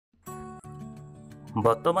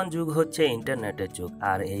বর্তমান যুগ হচ্ছে ইন্টারনেটের যুগ,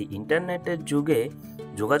 আর এই ইন্টারনেটের যুগে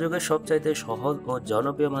যোগাযোগের সবচাইতে সহজ ও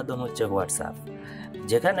জনপ্রিয় মাধ্যম হচ্ছে হোয়াটসঅ্যাপ,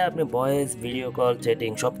 যেখানে আপনি ভয়েস, ভিডিও কল,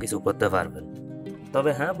 চ্যাটিং সব কিছু করতে পারবেন।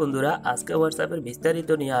 তবে হ্যাঁ বন্ধুরা, আজকে হোয়াটসঅ্যাপের বিস্তারিত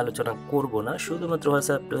নিয়ে আলোচনা করব না, শুধুমাত্র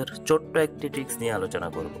হোয়াটসঅ্যাপের ছোট্ট একটি ট্রিক্স নিয়ে আলোচনা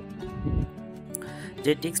করব।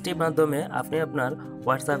 যে ট্রিক্সটির মাধ্যমে আপনি আপনার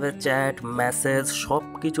হোয়াটসঅ্যাপের চ্যাট, মেসেজ সব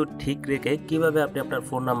কিছু ঠিক রেখে কীভাবে আপনি আপনার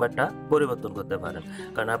ফোন নাম্বারটা পরিবর্তন করতে পারেন।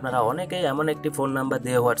 কারণ আপনারা অনেকেই এমন একটি ফোন নাম্বার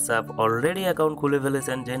দিয়ে হোয়াটসঅ্যাপ অলরেডি অ্যাকাউন্ট খুলে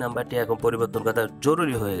ফেলেছেন, যে নাম্বারটি এখন পরিবর্তন করা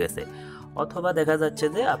জরুরি হয়ে গেছে। অথবা দেখা যাচ্ছে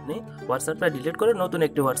যে আপনি হোয়াটসঅ্যাপটা ডিলিট করে নতুন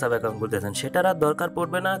একটি হোয়াটসঅ্যাপ অ্যাকাউন্ট খুলতেছেন, সেটার আর দরকার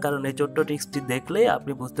পড়বে না, কারণ এই ছোট্ট ট্রিক্সটি দেখলেই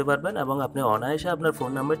আপনি বুঝতে পারবেন এবং আপনি অনায়াসে আপনার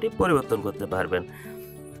ফোন নাম্বারটি পরিবর্তন করতে পারবেন।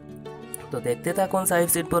 তো দেখতে থাকুন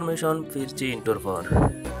সাইফস ইনফরমেশন, ফিরছি ইন্টোর পর।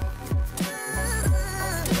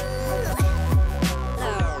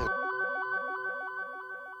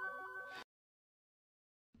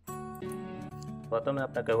 প্রথমে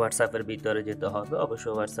আপনাকে হোয়াটসঅ্যাপের ভিতরে যেতে হবে।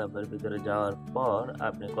 অবশ্যই হোয়াটসঅ্যাপের ভিতরে যাওয়ার পর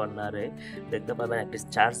আপনি কর্নারে দেখতে পাবেন একটি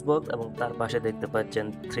সার্চ বক্স এবং তার পাশে দেখতে পাচ্ছেন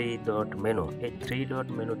 3 ডট মেনু। এই 3 ডট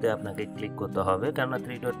মেনুতে আপনাকে ক্লিক করতে হবে, কেননা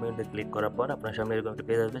 3 ডট মেনুতে ক্লিক করার পর আপনার সামনে এরকম একটা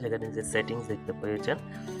পেজ আসবে, যেখানে যে সেটিংস দেখতে পেয়েছেন,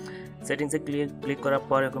 সেটিংসে ক্লিক করার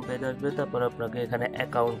পর এরকম পেজ আসবে। তারপর আপনাকে এখানে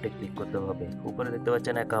অ্যাকাউন্টে ক্লিক করতে হবে। উপরে দেখতে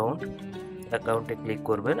পাচ্ছেন অ্যাকাউন্টে ক্লিক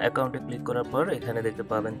করবেন। অ্যাকাউন্টে ক্লিক করার পর এখানে দেখতে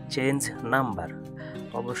পাবেন চেঞ্জ নাম্বার।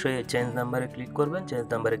 অবশ্যই চেঞ্জ নাম্বারে ক্লিক করবেন। চেঞ্জ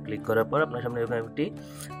নাম্বারে ক্লিক করার পর আপনার সামনে এরকম একটি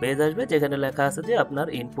পেজ আসবে, যেখানে লেখা আছে যে আপনার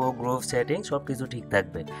ইনফো, গ্রুপ, সেটিং সব কিছু ঠিক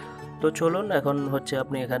থাকবে। তো চলুন, এখন হচ্ছে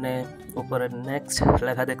আপনি এখানে উপরে নেক্সট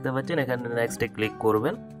লেখা দেখতে পাচ্ছেন, এখানে নেক্সটে ক্লিক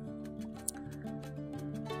করবেন।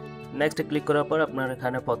 নেক্সটে ক্লিক করার পর আপনার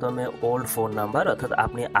এখানে প্রথমে ওল্ড ফোন নাম্বার, অর্থাৎ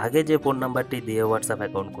আপনি আগে যে ফোন নাম্বারটি দিয়ে হোয়াটসঅ্যাপ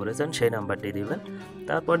অ্যাকাউন্ট করেছেন সেই নাম্বারটি দিবেন।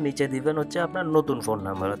 তারপর নিচে দিবেন হচ্ছে আপনার নতুন ফোন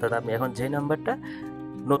নাম্বার, অর্থাৎ আপনি এখন যে নাম্বারটা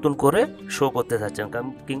নতুন করে শো করতে চাচ্ছেন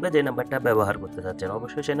কিংবা যে নাম্বারটা ব্যবহার করতে চাচ্ছেন,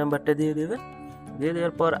 অবশ্যই সেই নাম্বারটা দিয়ে দিবেন। দিয়ে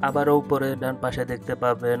দেওয়ার পর আবারও উপরে ডান পাশে দেখতে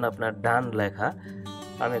পাবেন আপনার ডান লেখা।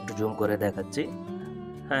 আমি একটু জুম করে দেখাচ্ছি।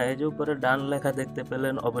 হ্যাঁ, এই যে উপরে ডান লেখা দেখতে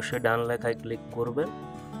পেলেন, অবশ্যই ডান লেখায় ক্লিক করবেন।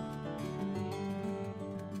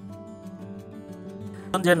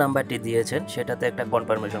 যে নাম্বারটি দিয়েছেন সেটাতে একটা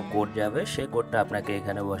কনফার্মেশন কোড যাবে, সেই কোডটা আপনাকে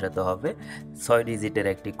এখানে বসাতে হবে। 6 ডিজিটের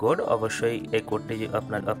একটি কোড। অবশ্যই এই কোডটি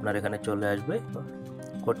আপনার এখানে চলে আসবে।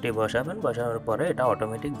 কোডটি বসাবেন, বসানোর পরে এটা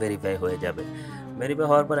অটোমেটিক ভেরিফাই হয়ে যাবে। ভেরিফাই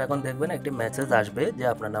হওয়ার পর এখন দেখবেন একটি মেসেজ আসবে যে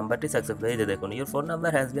আপনার নাম্বারটি সাকসেসফুলি, এই যে দেখুন, your phone number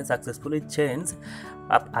has been successfully change,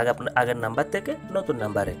 আপনার আগের নাম্বার থেকে নতুন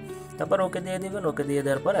নাম্বারে। তারপর ওকে দিয়ে দিবেন। ওকে দিয়ে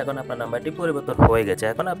দেওয়ার পর এখন আপনার নাম্বারটি পরিবর্তন হয়ে গেছে।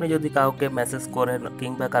 এখন আপনি যদি কাউকে মেসেজ করেন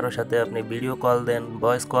কিংবা কারোর সাথে আপনি ভিডিও কল দেন,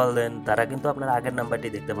 ভয়েস কল দেন, তারা কিন্তু আপনার আগের নাম্বারটি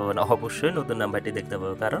দেখতে পাবে না, অবশ্যই নতুন নাম্বারটি দেখতে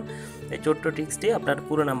পাবে। কারণ এই ছোট্ট ট্রিক্সটি আপনার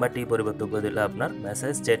পুরো নাম্বারটি পরিবর্তন করে দিলে আপনার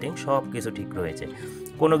মেসেজ, চ্যাটিং সব কিছু ঠিক রয়েছে,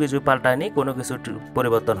 কোনো কিছু পাল্টায়নি, কোনো কিছু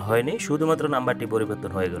পরিবর্তন হয়নি, শুধুমাত্র নাম্বারটি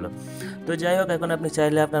পরিবর্তন হয়ে গেল। তো যাই হোক, এখন আপনি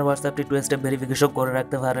চাইলে আপনার হোয়াটসঅ্যাপটি 2 স্টেপ ভেরিফিকেশন করে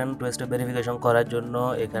রাখতে পারেন। 2 স্টেপ ভেরিফিকেশন করার জন্য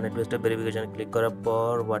এখানে 2 স্টেপ ভেরিফিকেশন ক্লিক করার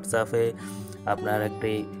পর হোয়াটসঅ্যাপে আপনার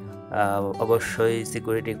একটি অবশ্যই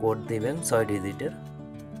সিকিউরিটি কোড দিবেন 6 ডিজিটের।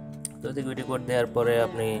 তো সিকিউরিটি কোড দেওয়ার পরে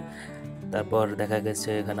আপনি তারপর দেখা গেছে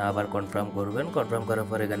এখানে আবার কনফার্ম করবেন। কনফার্ম করার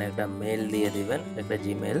পর এখানে একটা মেল দিয়ে দিবেন, একটা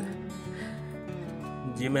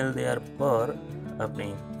জিমেল দেওয়ার পর আপনি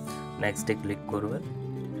নেক্সটে ক্লিক করবেন।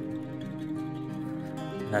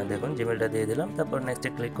 হ্যাঁ দেখুন, জিমেলটা দিয়ে দিলাম। তারপর নেক্সটে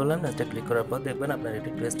ক্লিক করলাম। নেক্সটে ক্লিক করার পর দেখবেন আপনার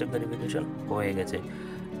একটি 2 স্টেপ ভেরিফিকেশন হয়ে গেছে।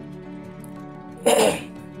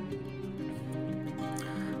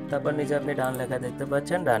 তারপর নিচে আপনি ডান লেখা দেখতে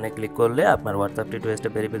পাচ্ছেন, ডানে ক্লিক করলে আপনার হোয়াটসঅ্যাপটি 2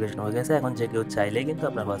 স্টেপ ভেরিফিকেশন হয়ে গেছে। এখন যে কেউ চাইলেই কিন্তু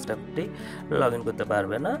আপনার হোয়াটসঅ্যাপটি লগ ইন করতে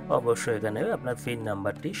পারবে না, অবশ্যই এখানে আপনার পিন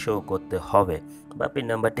নাম্বারটি শো করতে হবে বা পিন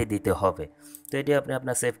নাম্বারটি দিতে হবে। তো এটি আপনি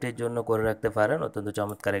আপনার সেফটির জন্য করে রাখতে পারেন, অত্যন্ত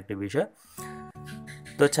চমৎকার একটি বিষয়।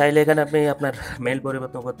 তো চাইলে এখানে আপনি আপনার মেল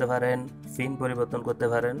পরিবর্তন করতে পারেন, পিন পরিবর্তন করতে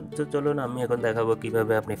পারেন। তো চলুন, আমি এখন দেখাবো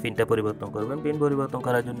কিভাবে আপনি পিনটা পরিবর্তন করবেন। পিন পরিবর্তন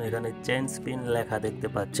করার জন্য এখানে চেঞ্জ পিন লেখা দেখতে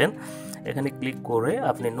পাচ্ছেন, এখানে ক্লিক করে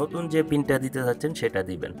আপনি নতুন যে পিনটা দিতে চাচ্ছেন সেটা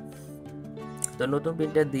দিবেন। তো নতুন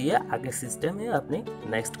পিনটা দিয়ে আগের সিস্টেমে আপনি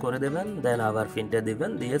নেক্সট করে দেবেন, দেন আবার পিনটা দিবেন,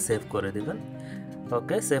 দিয়ে সেভ করে দিবেন।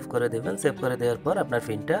 ওকে, সেভ করে দিবেন। সেভ করে দেওয়ার পর আপনার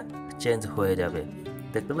পিনটা চেঞ্জ হয়ে যাবে।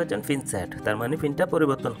 দেখতে পাচ্ছেন পিন সেট, তার মানে পিনটা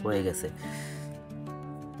পরিবর্তন হয়ে গেছে।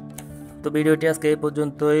 তো ভিডিওটি আজকে এই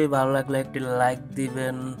পর্যন্তই। ভালো লাগলে একটি লাইক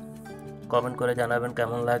দিবেন, কমেন্ট করে জানাবেন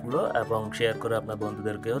কেমন লাগলো, এবং শেয়ার করে আপনার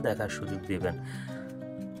বন্ধুদেরকেও দেখার সুযোগ দিবেন।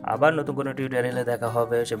 আবার নতুন কোনো টিউটোরিয়ালে দেখা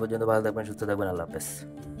হবে। সে পর্যন্ত ভালো থাকবেন, সুস্থ থাকবেন। আল্লাহ হাফেজ।